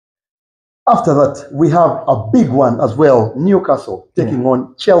After that, we have a big one as well. Newcastle taking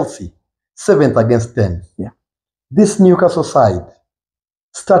on Chelsea, 7th against 10th. Yeah. This Newcastle side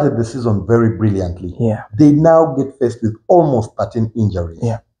started the season very brilliantly. Yeah. They now get faced with almost 13 injuries.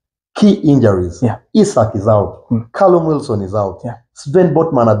 Yeah. Key injuries. Yeah. Isak is out. Callum Wilson is out. Yeah. Sven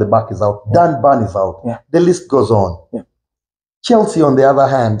Botman at the back is out. Dan Burn is out. Yeah. The list goes on. Yeah. Chelsea, on the other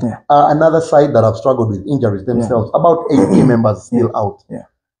hand, are another side that have struggled with injuries themselves. About 8 key members still out. Yeah.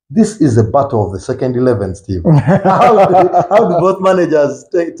 This is a battle of the second 11, Steve. How do both managers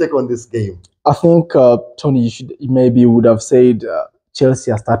take on this game? I think, Tony, you would have said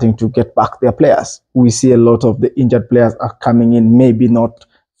Chelsea are starting to get back their players. We see a lot of the injured players are coming in, maybe not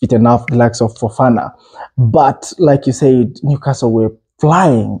fit enough, the likes of Fofana. But like you said, Newcastle were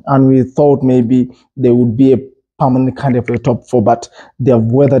flying, and we thought maybe they would be a permanent candidate for the top 4, but they have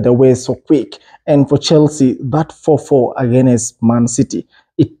weathered the way so quick. And for Chelsea, that 4-4 against Man City,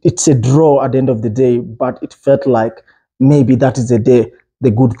 it's a draw at the end of the day, but it felt like maybe that is the day the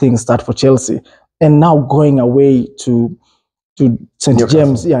good things start for Chelsea. And now going away to St.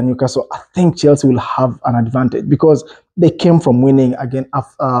 James, Newcastle, I think Chelsea will have an advantage because they came from winning against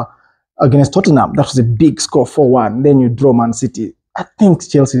Tottenham. That was a big score, 4-1. Then you draw Man City. I think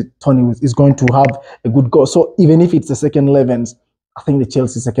Chelsea, Tony, is going to have a good goal. So even if it's the second 11s, I think the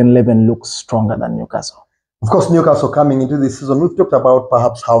Chelsea second 11 looks stronger than Newcastle. Of course, Newcastle coming into this season, we've talked about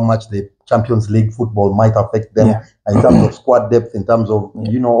perhaps how much the Champions League football might affect them in terms of squad depth, in terms of,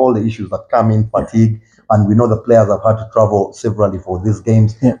 all the issues that come in, fatigue. And we know the players have had to travel severally for these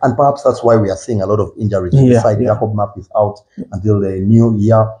games. And perhaps that's why we are seeing a lot of injuries. Jacob Map is out until the new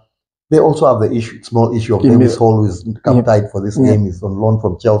year. They also have the small issue of Lewis Hall, who is captain for this game, is on loan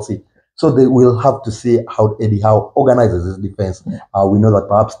from Chelsea. So they will have to see how Eddie Howe organizes his defense. We know that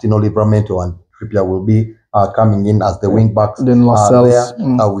perhaps Tino Livramento and Trippier will be coming in as the wing backs. Then Lascelles.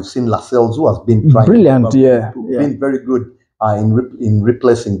 We've seen Lascelles, who has been trying brilliant, been very good in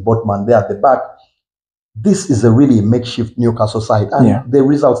replacing Botman there at the back. This is a really makeshift Newcastle side, and the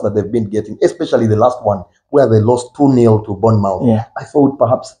results that they've been getting, especially the last one where they lost 2-0 to Bournemouth, I thought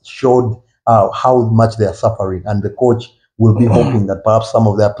perhaps showed how much they are suffering, and the coach will be hoping that perhaps some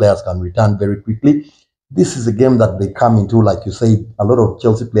of their players can return very quickly. This is a game that they come into, like you say, a lot of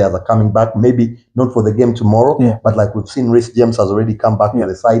Chelsea players are coming back, maybe not for the game tomorrow, but like we've seen, Reece James has already come back to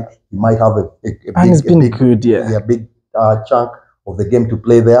the side. He might have a big chunk of the game to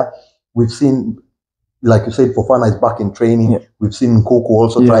play there. We've seen, like you said, Fofana is back in training. We've seen Nkunku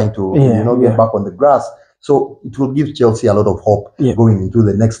also trying to get back on the grass. So it will give Chelsea a lot of hope going into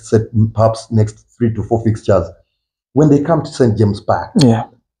the next set, perhaps next 3 to 4 fixtures. When they come to St. James Park,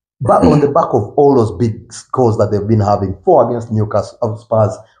 but on the back of all those big scores that they've been having, 4 against Newcastle,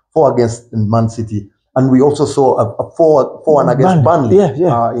 Spurs, 4 against Man City, and we also saw a 4-1 against Burnley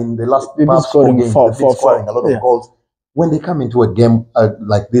in the last past 4 games. They've been scoring a lot of goals. When they come into a game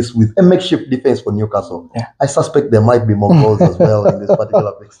like this with a makeshift defense for Newcastle, I suspect there might be more goals as well in this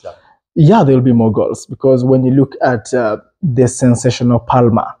particular fixture. Yeah, there will be more goals because when you look at the sensational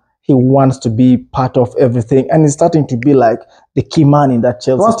Palmer, he wants to be part of everything, and he's starting to be like the key man in that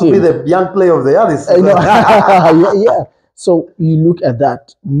Chelsea team. He wants to be the young player of the year this season. So you look at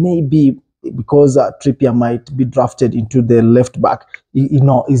that, maybe because Trippier might be drafted into the left back,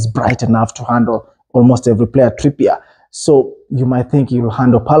 he's bright enough to handle almost every player, Trippier. So you might think he will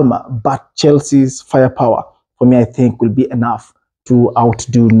handle Palmer, but Chelsea's firepower, for me, I think will be enough to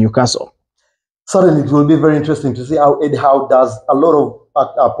outdo Newcastle. Certainly, it will be very interesting to see how Eddie Howe does. A lot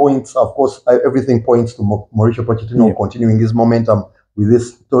of points, of course, everything points to Mauricio Pochettino continuing his momentum with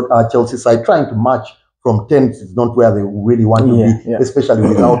this Chelsea side, trying to match from 10th is not where they really want to be, especially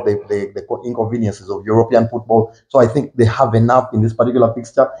without the inconveniences of European football. So I think they have enough in this particular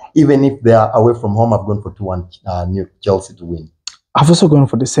fixture, even if they are away from home. I've gone for 2-1 New Chelsea to win. I've also gone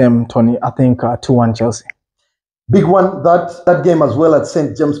for the same, Tony. I think 2-1 Chelsea. Big one, that game as well at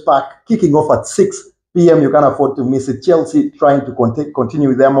St. James Park, kicking off at 6 p.m. You can't afford to miss it. Chelsea trying to continue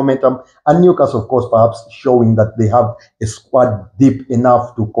with their momentum, and Newcastle, of course, perhaps showing that they have a squad deep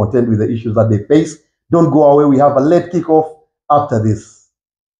enough to contend with the issues that they face. Don't go away. We have a late kickoff after this.